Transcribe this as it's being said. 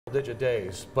digit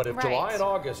days, but if July and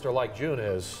August are like June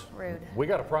is, we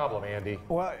got a problem, Andy.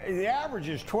 Well, the average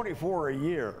is 24 a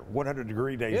year,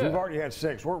 100-degree days. Yeah. We've already had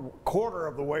 6. We're a quarter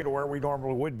of the way to where we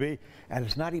normally would be, and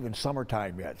it's not even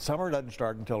summertime yet. Summer doesn't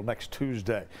start until next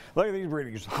Tuesday. Look at these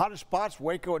readings. Hottest spots,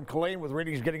 Waco and Killeen, with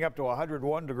readings getting up to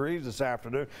 101 degrees this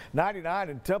afternoon. 99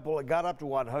 in Temple, it got up to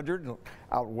 100.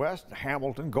 Out west,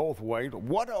 Hamilton, Goldthwaite,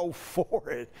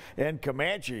 104 in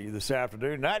Comanche this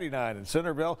afternoon. 99 in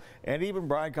Centerville, and even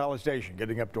Bryan College Station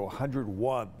getting up to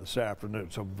 101 this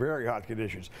afternoon. So very hot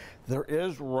conditions. There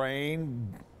is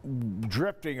rain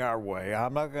drifting our way.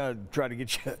 I'm not going to try to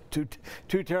get you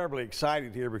too terribly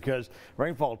excited here because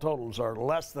rainfall totals are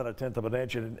less than 1/10 of an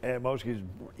inch, and in most cases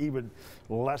even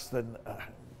less than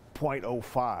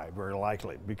 0.05 very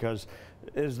likely, because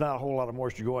there's not a whole lot of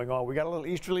moisture going on. We got a little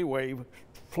easterly wave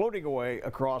floating away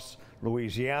across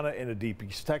Louisiana into deep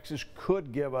East Texas.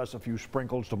 Could give us a few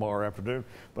sprinkles tomorrow afternoon,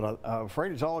 but I'm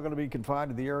afraid it's all going to be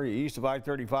confined to the area east of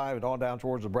I-35 and on down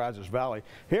towards the Brazos Valley.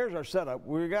 Here's our setup.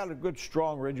 We've got a good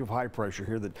strong ridge of high pressure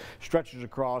here that stretches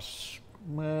across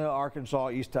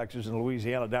Arkansas, East Texas, and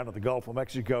Louisiana down to the Gulf of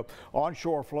Mexico.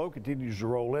 Onshore flow continues to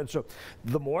roll in, so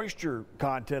the moisture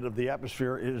content of the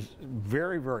atmosphere is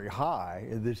very, very high.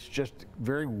 It's just a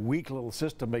very weak little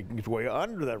system making its way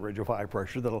under that ridge of high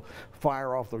pressure that'll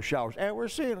fire off those showers. And we're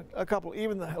seeing a couple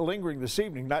even lingering this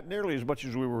evening, not nearly as much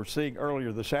as we were seeing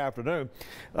earlier this afternoon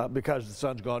because the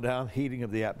sun's gone down. Heating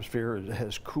of the atmosphere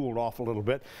has cooled off a little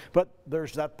bit, but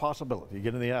there's that possibility.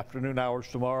 Again, in the afternoon hours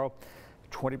tomorrow,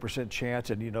 20% chance,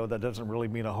 and you know that doesn't really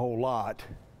mean a whole lot,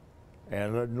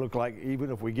 and it doesn't look like even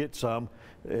if we get some,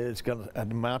 it's going to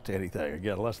amount to anything.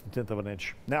 Again, less than 1/10 of an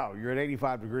inch. Now you're at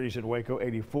 85 degrees in Waco,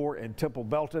 84 in Temple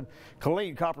Belton.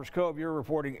 Killeen, Coppers Cove, you're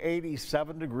reporting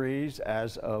 87 degrees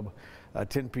as of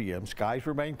 10 p.m. Skies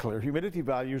remain clear. Humidity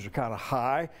values are kind of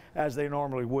high, as they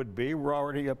normally would be. We're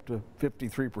already up to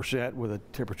 53% with a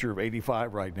temperature of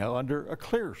 85 right now under a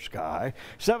clear sky.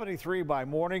 73 by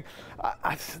morning.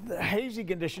 Hazy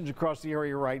conditions across the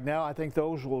area right now. I think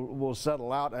those will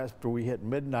settle out after we hit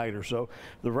midnight or so.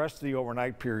 The rest of the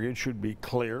overnight period should be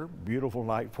clear. Beautiful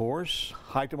night for us.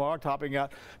 High tomorrow topping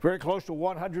out very close to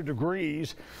 100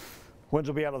 degrees. Winds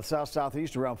will be out of the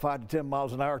south-southeast around 5 to 10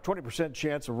 miles an hour. 20%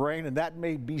 chance of rain, and that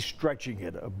may be stretching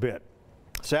it a bit.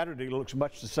 Saturday looks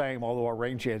much the same, although our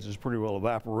rain chances pretty well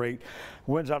evaporate.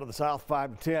 Winds out of the south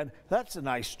 5 to 10. That's a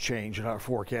nice change in our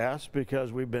forecast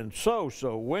because we've been so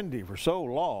windy for so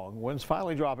long. Winds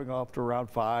finally dropping off to around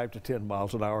 5 to 10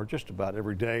 miles an hour just about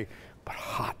every day. But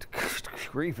hot.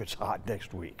 Grief, it's hot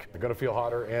next week. We're going to feel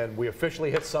hotter, and we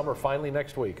officially hit summer finally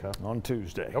next week, huh? On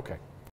Tuesday. Okay.